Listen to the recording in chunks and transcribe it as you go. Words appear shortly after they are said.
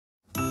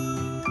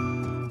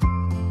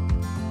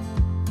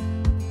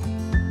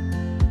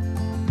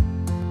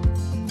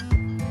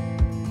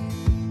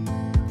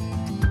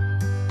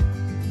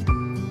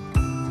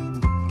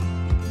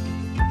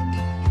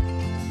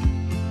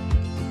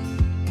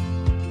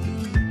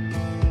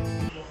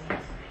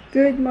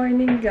Good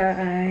morning,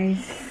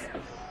 guys.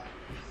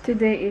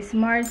 Today is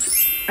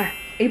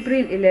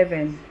April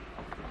 11.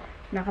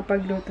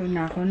 Nakapagluto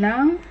na ako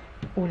ng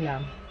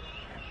ulam.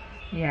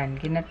 Yan,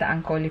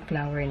 ginataang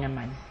cauliflower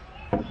naman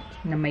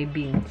na may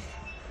beans.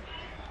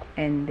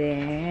 And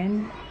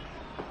then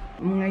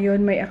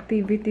ngayon may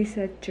activity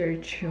sa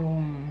church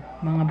yung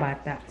mga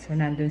bata. So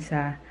nandun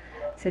sa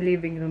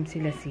living room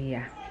sila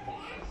siya.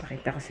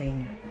 Pakita ko sa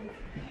inyo.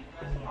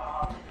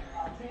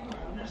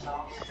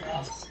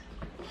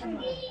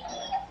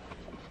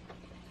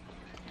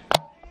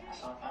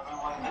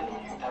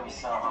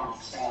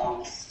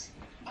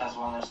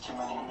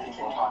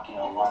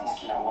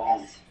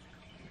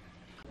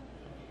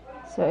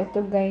 So ito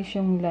guys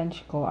yung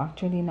lunch ko.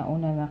 Actually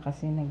nauna na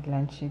kasi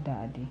nag-lunch si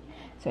daddy.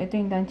 So ito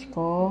yung lunch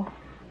ko.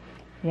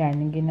 Yan,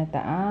 yung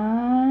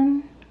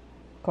ginataan,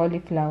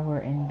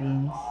 cauliflower and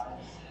beans.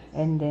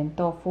 And then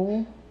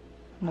tofu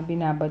na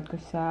binabad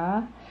ko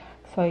sa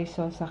soy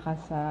sauce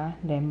saka sa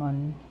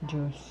lemon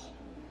juice.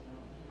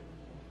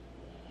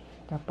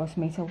 Tapos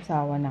may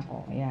sausawan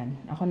ako. Ayan.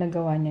 Ako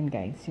nagawa niyan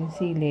guys. Yung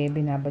sili,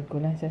 binabad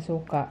ko lang sa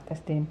suka.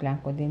 Tapos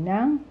tinimplan ko din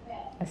ng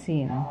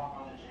asin.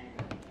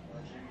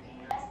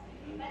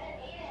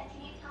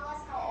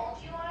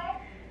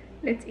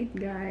 Let's eat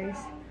guys.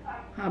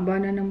 Haba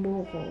na ng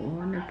buhok ko.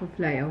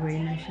 Nagpa-fly away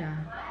na siya.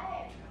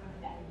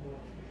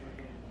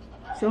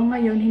 So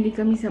ngayon, hindi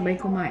kami sabay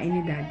kumain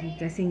ni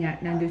daddy. Kasi nga,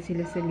 nandun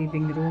sila sa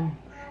living room.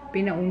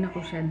 Pinauna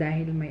ko siya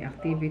dahil may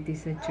activity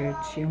sa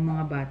church yung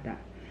mga bata.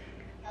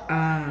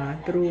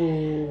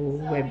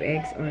 Through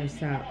WebEx or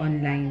sa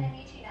online.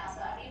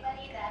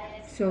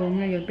 So,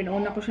 ngayon,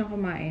 pinauna ko siyang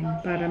kumain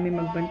para may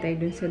magbantay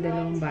dun sa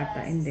dalawang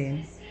bata. And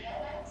then,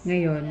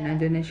 ngayon,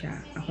 nandun na siya.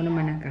 Ako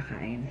naman ang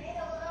kakain.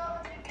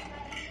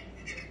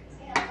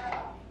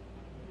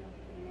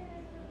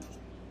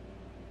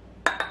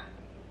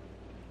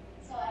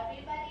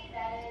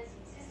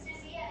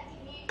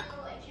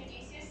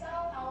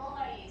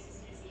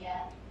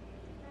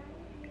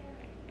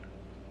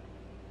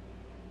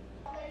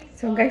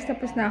 So guys,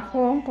 tapos na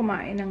akong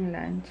kumain ng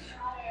lunch.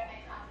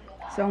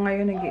 So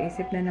ngayon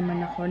nag-iisip na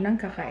naman ako ng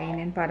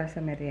kakainin para sa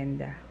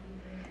merienda.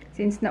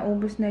 Since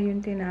naubos na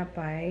yung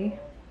tinapay,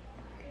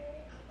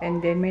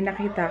 and then may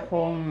nakita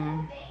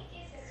akong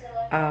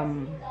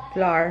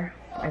flour,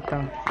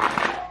 ito,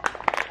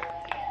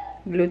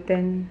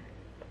 gluten-free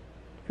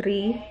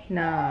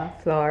na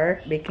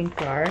flour, baking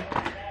flour,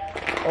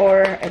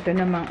 or ito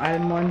namang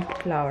almond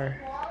flour.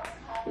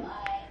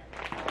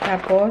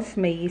 Tapos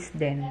may yeast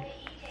din.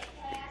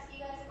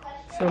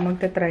 So,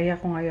 magta-try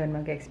ako ngayon.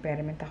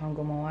 Mag-experiment akong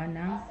gumawa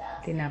ng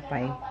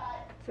tinapay.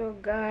 So,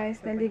 guys,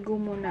 naligo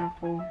muna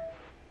ako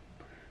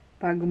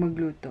bago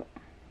magluto.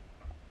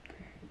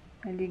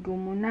 Naligo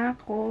muna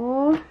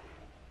ako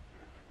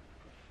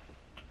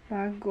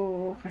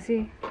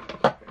kasi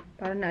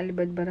para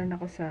naalibadbaran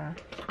ako sa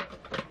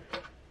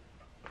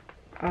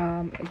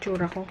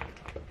itsura ko.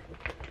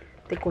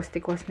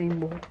 Tikos-tikos na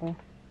yung buhok ko.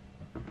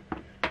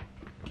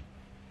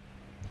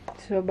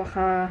 So,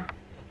 baka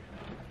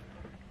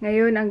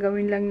ngayon, ang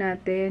gawin lang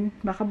natin,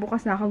 baka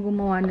bukas na ako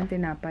gumawa ng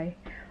tinapay.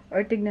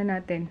 Or tignan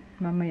natin,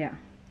 mamaya.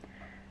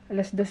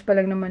 2:00 pa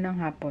lang naman ng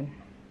hapon.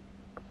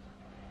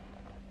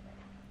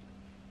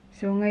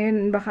 So,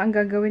 ngayon, baka ang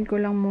gagawin ko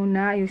lang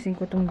muna, ayusin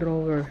ko tong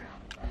drawer.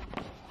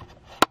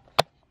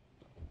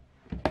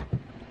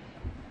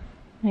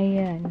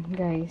 Ayan,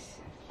 guys.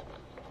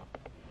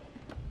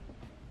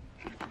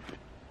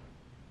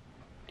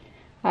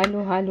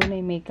 Halo-halo na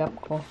yung makeup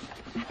ko.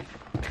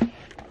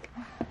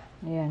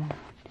 Ayan.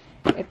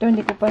 Ito,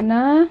 hindi ko pa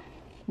na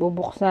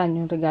bubuksan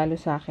yung regalo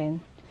sa akin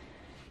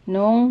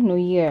nung New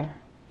Year.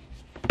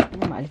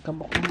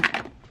 Maalikabok na.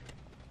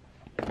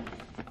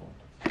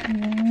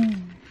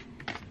 Ayan.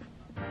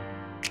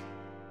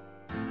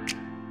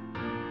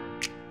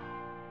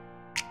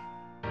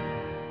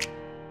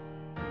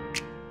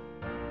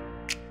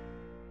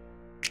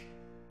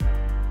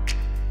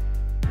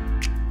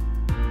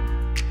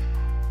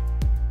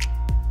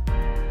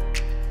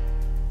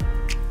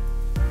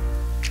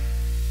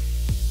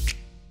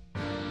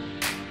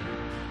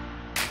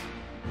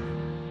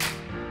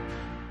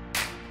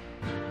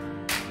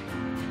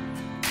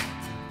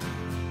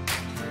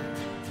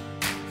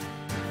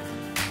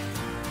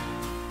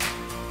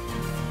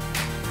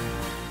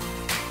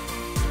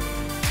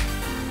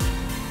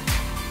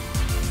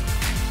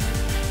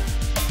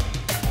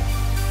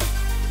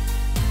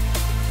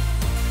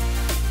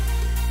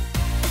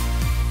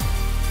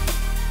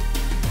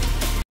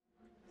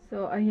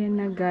 So, ayan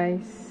na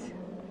guys.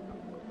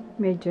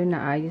 Medyo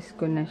naayos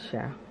ko na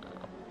siya.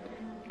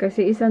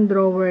 Kasi isang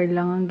drawer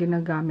lang ang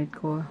ginagamit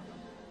ko.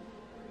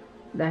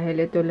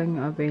 Dahil ito lang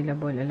yung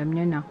available. Alam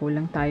niyo na,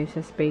 kulang tayo sa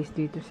space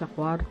dito sa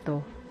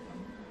kwarto.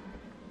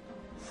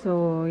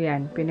 So,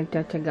 yan.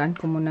 Pinagtsatsagaan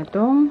ko muna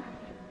tong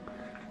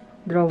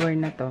drawer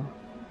na to.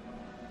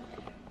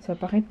 So,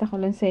 pakita ko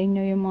lang sa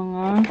inyo yung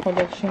mga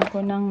collection ko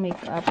ng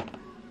makeup.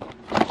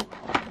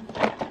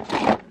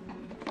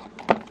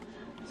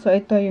 So,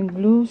 ito yung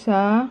glue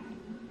sa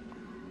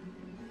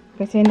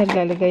kasi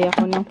naglalagay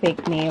ako ng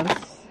fake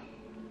nails.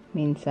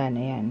 minsan.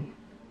 Ayan.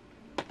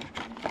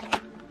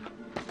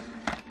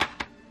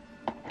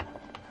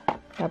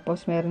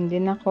 Tapos, meron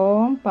din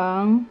akong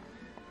pang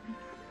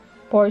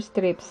pore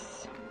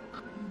strips.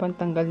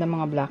 Pantanggal ng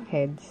mga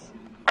blackheads.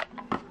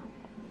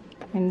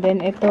 And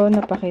then, ito,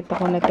 napakita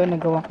ko na to.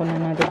 Nagawa ko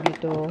na ng review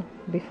to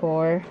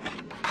before.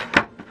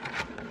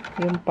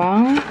 Yung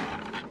pang,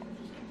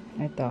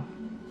 ito.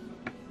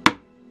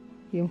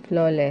 Yung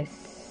flawless.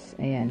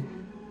 Ayan.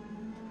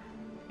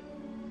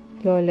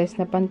 Flawless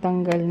na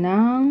pantanggal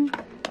ng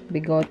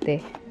bigote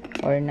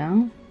or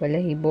ng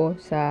balahibo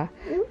sa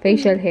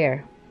facial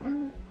hair.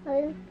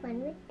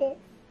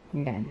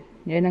 Yan.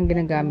 Yan ang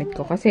ginagamit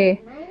ko. Kasi,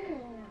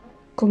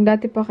 kung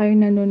dati pa kayo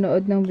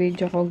nanonood ng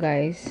video ko,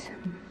 guys,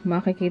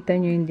 makikita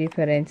nyo yung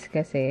difference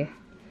kasi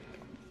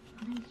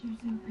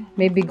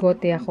may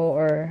bigote ako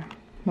or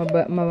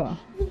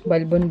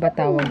balbon ba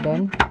tawag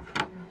doon?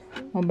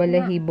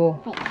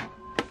 Mabalahibo.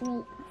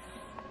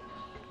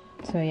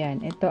 So,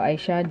 yan. Ito,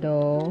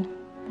 eyeshadow.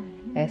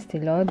 Estee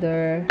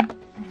Lauder.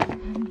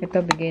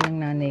 Ito, bigay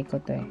ng nanay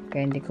ko to eh.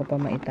 Kaya hindi ko pa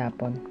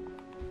maitapon.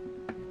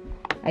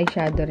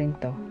 Eyeshadow rin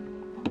to.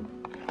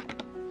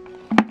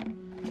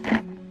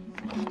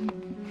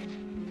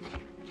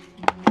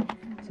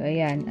 So,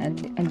 ayan.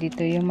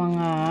 Andito yung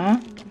mga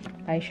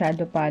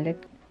eyeshadow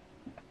palette.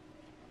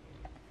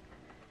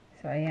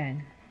 So,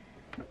 ayan.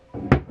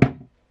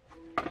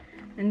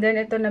 And then,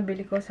 ito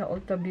nabili ko sa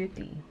Ulta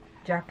Beauty.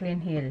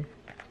 Jaclyn Hill.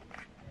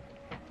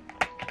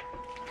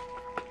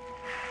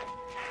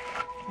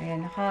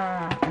 Ayan,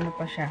 ano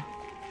pa siya.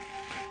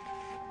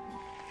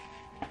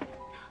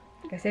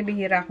 Kasi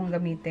bihira akong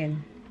gamitin.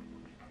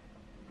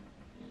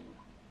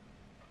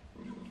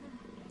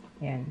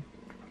 Ayan.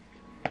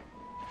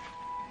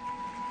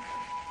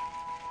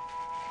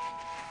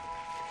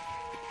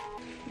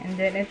 And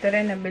then, ito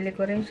rin, nabili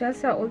ko rin siya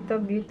sa Ulta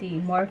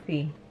Beauty,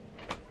 Morphe.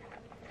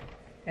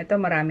 Ito,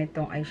 marami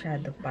tong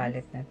eyeshadow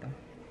palette na to.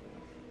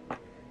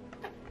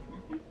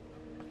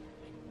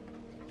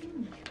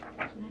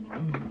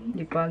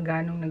 Hindi pa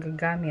ganong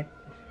nagagamit.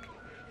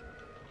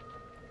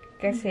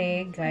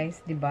 Kasi,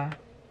 guys, di ba?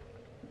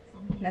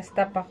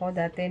 Na-stop ako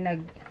dati,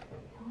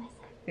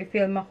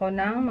 nag-film ako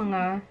ng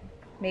mga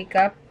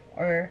makeup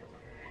or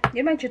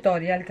hindi man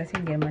tutorial kasi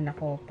hindi man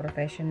ako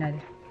professional.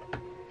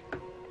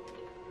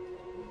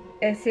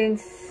 Eh,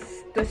 since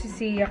to si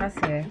Sia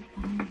kasi,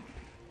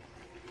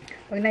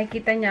 pag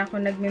nakikita niya ako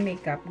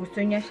nagme-makeup,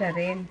 gusto niya siya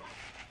rin.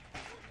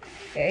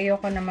 Eh,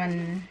 ayoko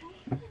naman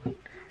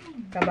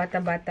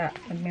kabata-bata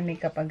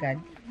magme-makeup agad.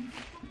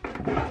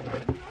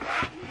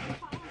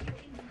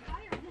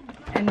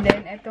 And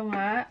then, ito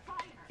nga,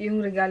 yung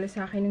regalo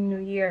sa akin ng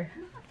New Year.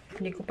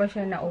 Hindi ko pa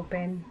siya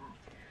na-open.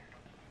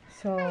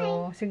 So,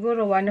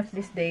 siguro one of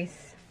these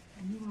days,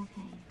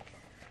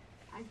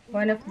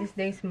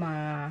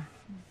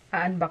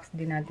 ma-unbox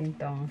din natin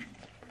tong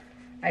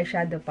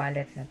eyeshadow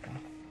palette na to.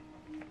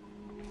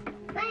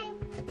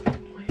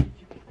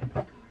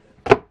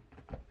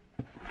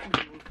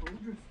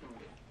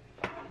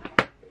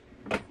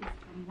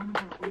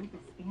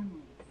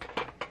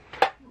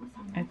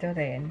 Ito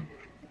rin.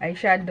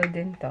 Eyeshadow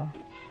din to.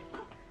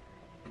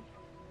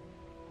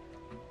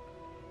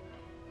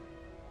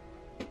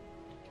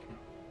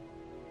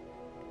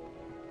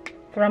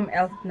 From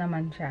Elf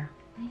naman siya.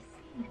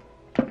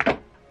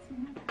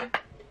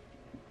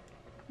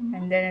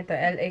 And then ito,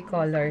 LA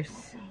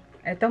Colors.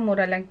 Ito,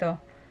 mura lang to.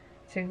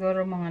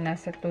 Siguro mga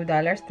nasa $2,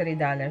 $3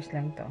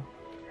 lang to.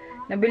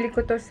 Nabili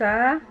ko to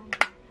sa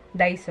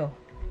Daiso.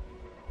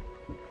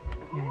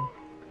 Yan.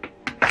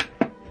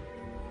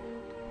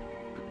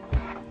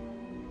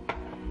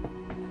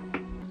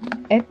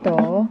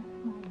 Ito,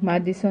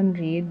 Madison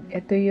Reed.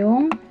 Ito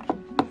yung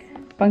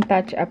pang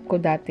touch up ko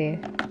dati.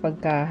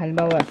 Pagka,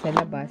 halimbawa, sa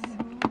labas.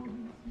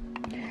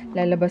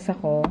 Lalabas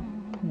ako.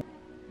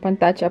 Pang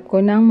touch up ko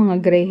ng mga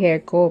gray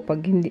hair ko.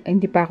 Pag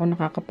hindi pa ako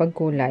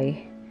nakakapagkulay.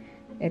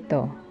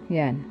 Ito,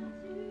 yan.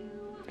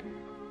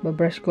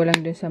 Babrush ko lang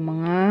dun sa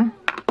mga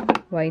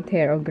white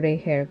hair o gray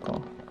hair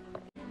ko.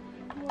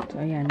 So,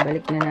 ayan.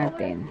 Balik na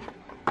natin.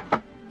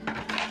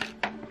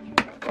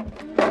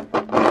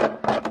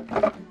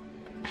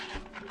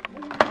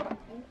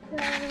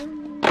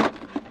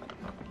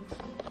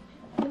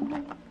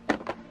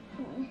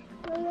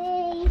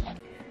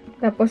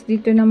 Tapos,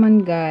 dito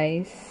naman,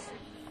 guys,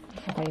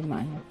 okay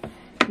man,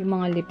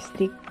 yung mga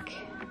lipstick.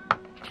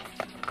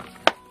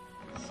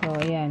 So,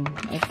 ayan.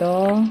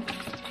 Ito,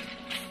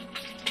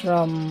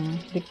 from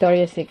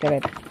Victoria's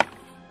Secret.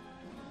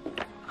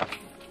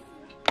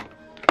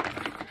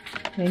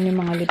 Yan yung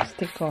mga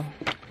lipstick ko.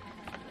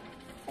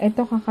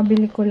 Ito,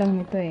 kakabili ko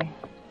lang nito eh.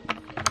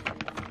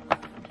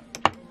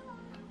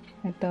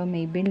 Ito,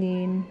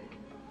 Maybelline.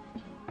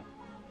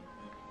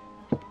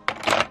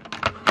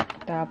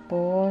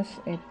 Tapos,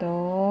 ito,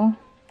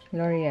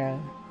 L'Oreal.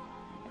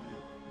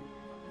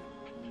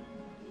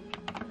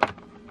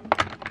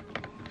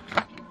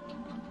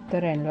 Ito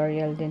rin,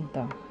 L'Oreal din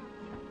to.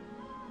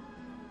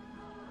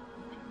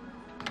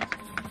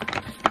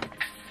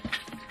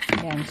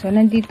 Yan. So,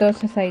 nandito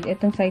sa side,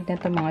 itong side na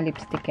to, mga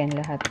lipstick yan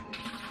lahat.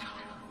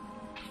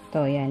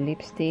 Ito, yan,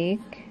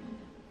 lipstick.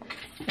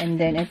 And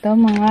then, ito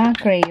mga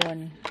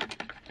crayon.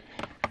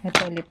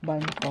 Ito, lip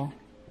balm ko.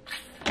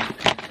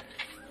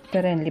 Ito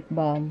rin, lip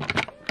balm.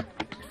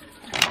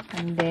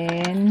 And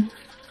then,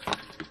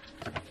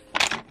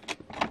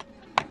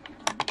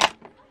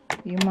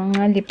 yung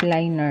mga lip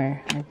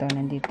liner. Ito,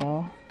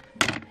 nandito.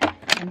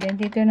 And then,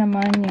 dito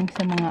naman yung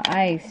sa mga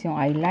eyes. Yung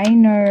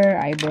eyeliner,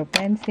 eyebrow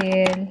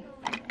pencil.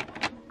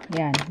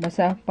 Yan.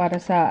 Basta para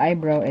sa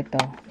eyebrow,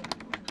 ito.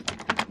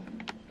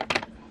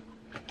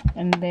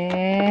 And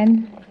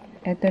then,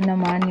 ito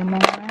naman yung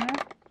mga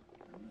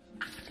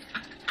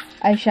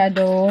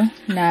eyeshadow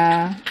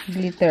na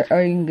glitter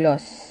or yung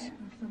gloss.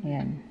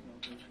 Ayan.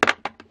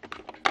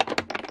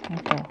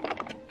 Ito.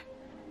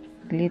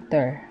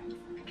 Glitter.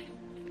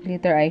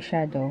 Glitter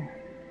eyeshadow.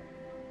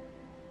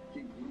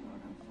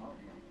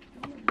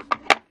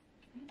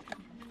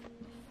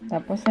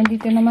 Tapos,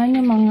 nandito naman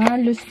yung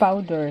mga loose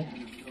powder.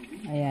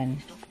 Ayan.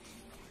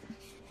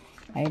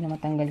 Ayun na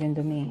matanggal yung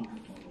dumi.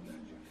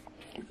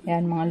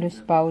 Ayan, mga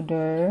loose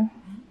powder.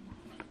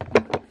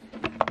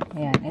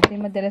 Ayan. Ito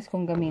yung madalas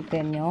kong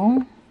gamitin,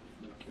 yung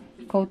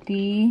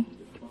Coty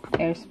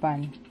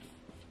Airspan.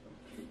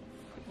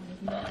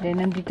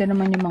 Then, nandito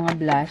naman yung mga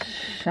blush.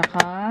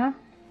 Saka,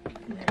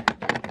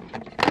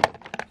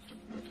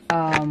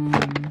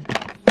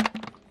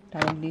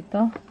 tawag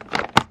dito,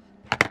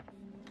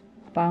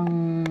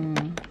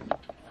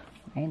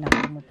 ay,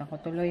 nakalimutan ko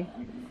tuloy.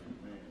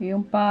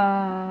 Yung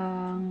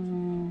pang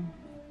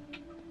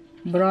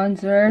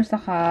bronzer,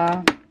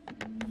 saka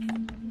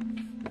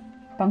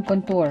pang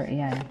contour.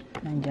 Ayan,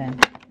 nandyan.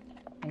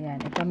 Ayan,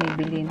 ito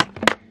Maybelline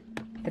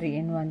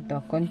 3-in-1 to.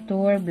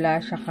 Contour,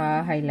 blush,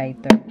 saka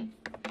highlighter.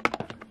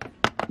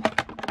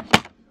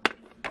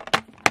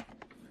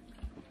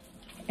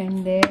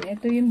 And then,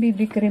 ito yung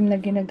BB cream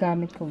na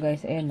ginagamit ko,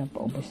 guys. Ayan,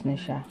 paubos na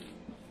siya.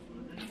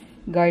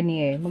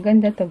 Garnier.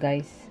 Maganda to,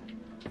 guys.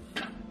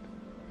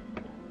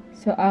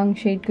 So, ang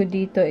shade ko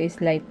dito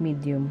is light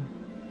medium.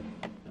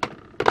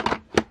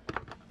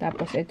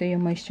 Tapos, ito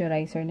yung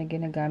moisturizer na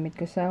ginagamit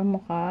ko sa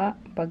mukha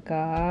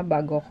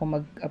bago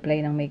ako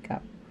mag-apply ng makeup.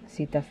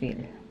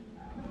 Cetaphil.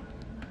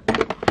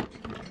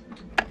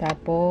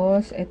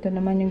 Tapos, ito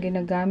naman yung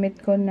ginagamit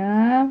ko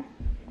na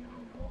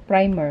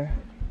primer.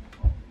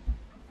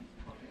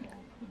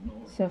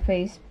 So,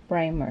 face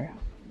primer.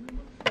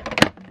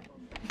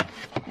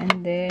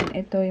 And then,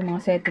 ito yung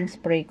mga setting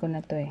spray ko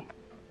na to eh.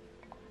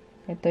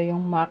 Ito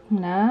yung MAC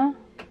na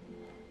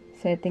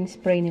setting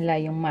spray nila,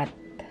 yung matte.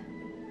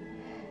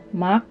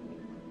 MAC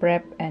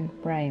Prep and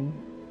Prime.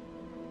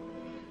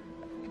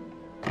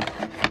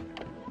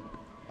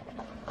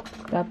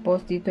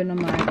 Tapos, dito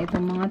naman,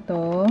 itong mga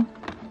to,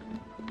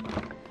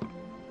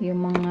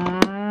 yung mga,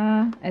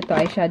 ito,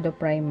 eyeshadow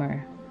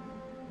primer.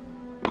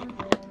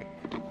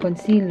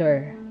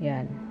 Concealer.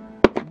 Yan.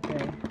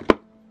 Okay.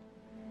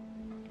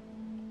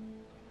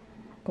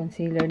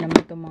 Concealer naman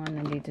itong mga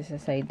nandito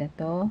sa side na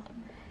to.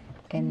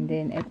 And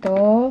then,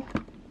 ito,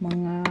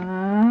 mga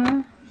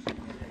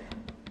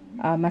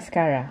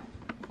mascara.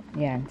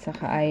 Yan.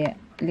 Saka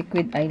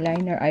liquid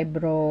eyeliner,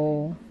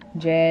 eyebrow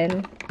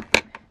gel.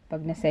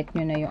 Pag naset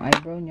nyo na yung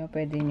eyebrow nyo,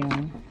 pwede nyo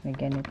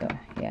lagyan ito.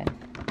 Yan.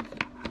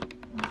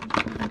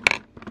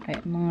 Ay,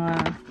 mga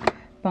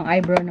pang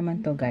eyebrow naman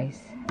to, guys.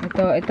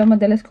 Ito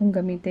madalas kong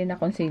gamitin na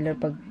concealer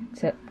pag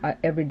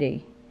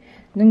everyday.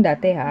 Nung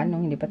dati ha,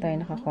 nung hindi pa tayo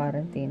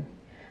naka-quarantine.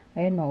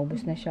 Ayun,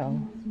 maubos na siya,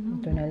 oh.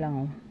 Ito na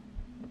lang, oh.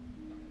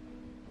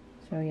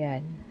 So,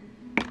 yan.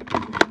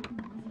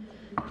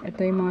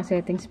 Ito yung mga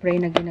setting spray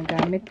na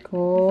ginagamit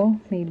ko.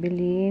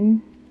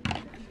 Maybelline.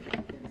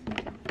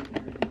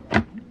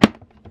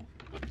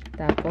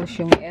 Tapos,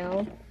 yung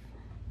e.l.f.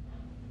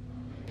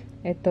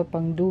 Ito,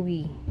 pang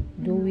dewy.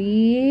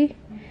 Dewy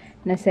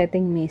na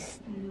setting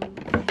mist.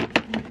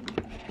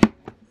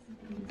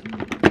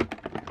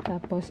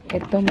 Tapos,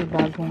 ito may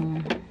bagong,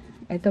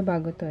 ito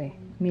bago to eh.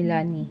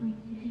 Milani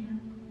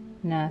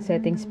na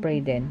setting spray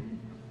din.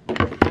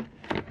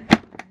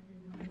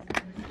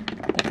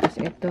 Tapos,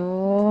 ito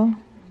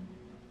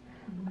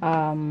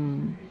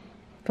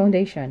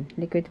foundation.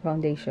 Liquid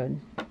foundation.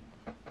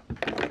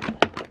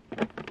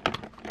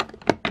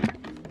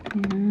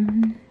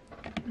 Ayan.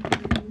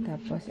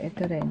 Tapos,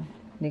 ito rin.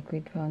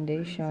 Liquid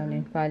foundation.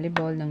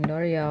 Infallible ng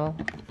L'Oreal.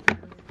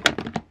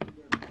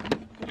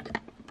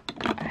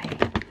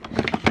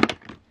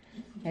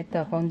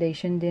 Ito,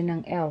 foundation din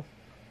ng e.l.f.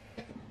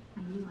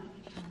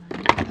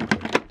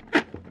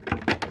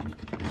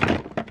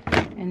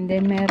 And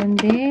then, meron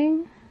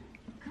ding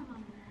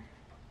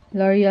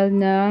L'Oreal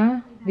na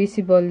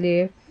Visible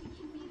Lift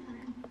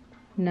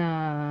na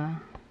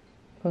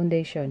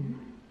foundation.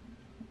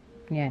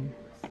 Yan.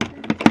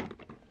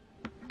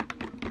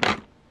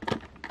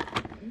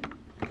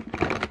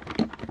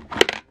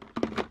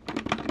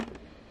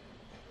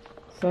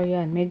 So,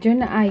 yan. Medyo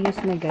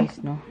naayos na, guys,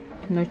 no?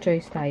 No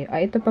choice tayo.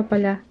 Ito pa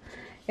pala.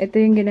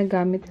 Ito yung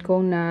ginagamit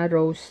kong na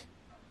rose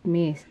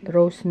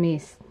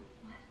mist.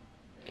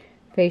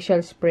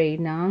 Facial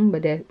spray ng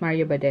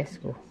Mario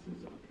Badescu.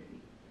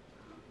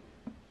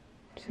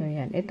 So,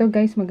 yan. Ito,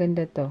 guys,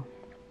 maganda to.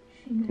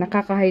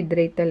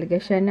 Nakaka-hydrate talaga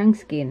siya ng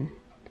skin.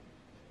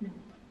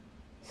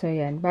 So,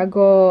 yan.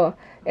 Bago,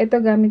 ito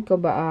gamit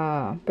ko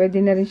ba, pwede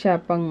na rin siya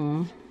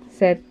pang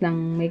set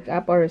ng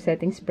makeup or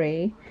setting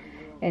spray.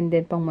 And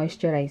then, pang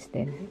moisturize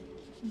din.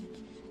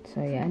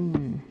 So,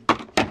 yan.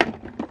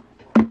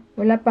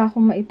 Wala pa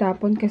akong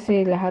maitapon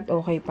kasi lahat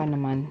okay pa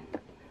naman.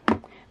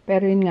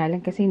 Pero yun nga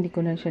lang kasi hindi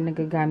ko na siya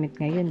nagagamit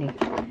ngayon eh.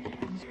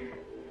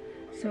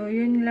 So,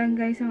 yun lang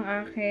guys ang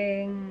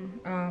aking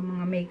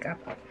mga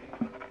makeup.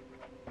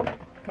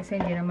 Kasi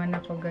hindi naman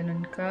ako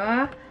ganun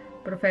ka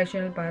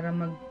professional para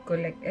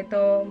mag-collect.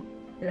 Ito,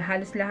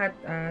 halos lahat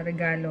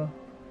regalo.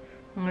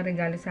 Mga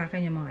regalo sa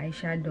akin yung mga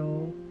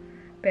eyeshadow.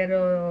 Pero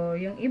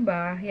yung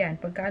iba,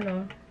 yan, pagka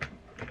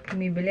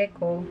bumibili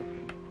ko.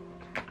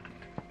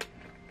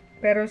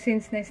 Pero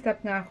since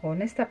na-stop nga ako,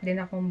 na-stop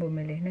din akong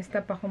bumili.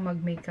 Na-stop ako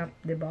mag-makeup,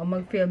 diba? O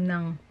mag-film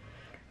ng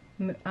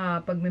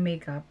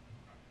pag-makeup.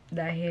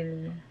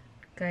 Dahil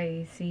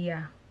kay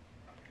Sia.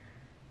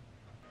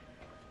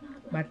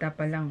 Bata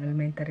pa lang,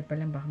 elementary pa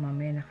lang, baka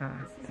mamaya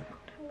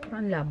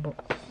parang labo.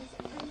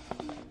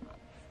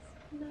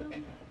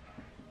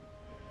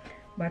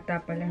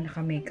 Bata pa lang,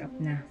 naka-makeup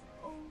na.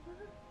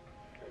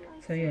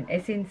 So, yun.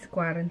 Since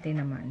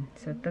quarantine naman.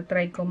 So,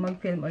 try ko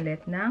mag-film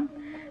ulit ng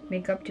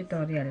makeup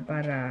tutorial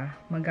para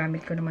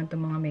magamit ko naman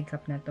itong mga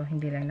makeup na to.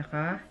 Hindi lang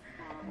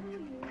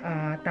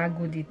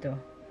tago dito.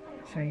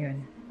 So,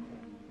 yun.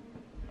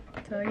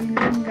 So, yun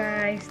lang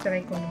guys.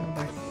 Try ko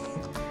lumabas.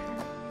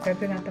 Pero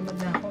tinatamad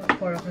na ako.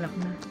 4 o'clock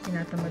na.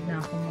 Tinatamad na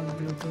ako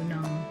magluto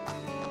ng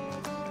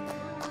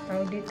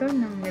tawag dito,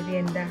 ng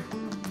merienda.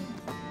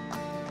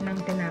 Ng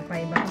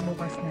tinapay. Baka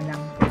bukas na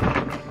lang.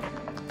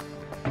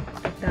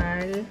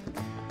 Total,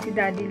 si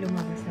daddy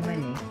lumabas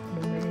naman eh.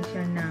 Bumili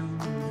siya ng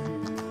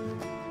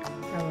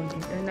tawag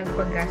dito,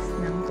 nagpagas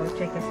ng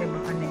kotse kasi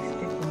baka next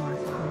week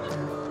pumasok na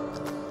siya.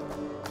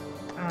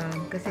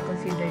 Kasi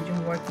considered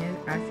yung work niya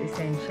as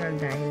essential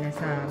dahil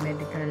nasa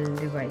medical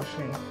device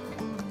siya eh.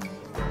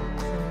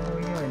 So,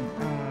 yun.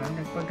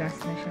 Nagpagas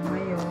na siya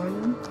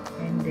ngayon.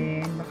 And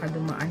then, baka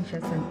dumaan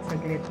siya sa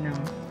saglit ng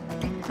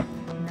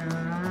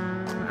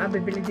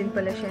bibili din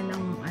pala siya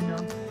ng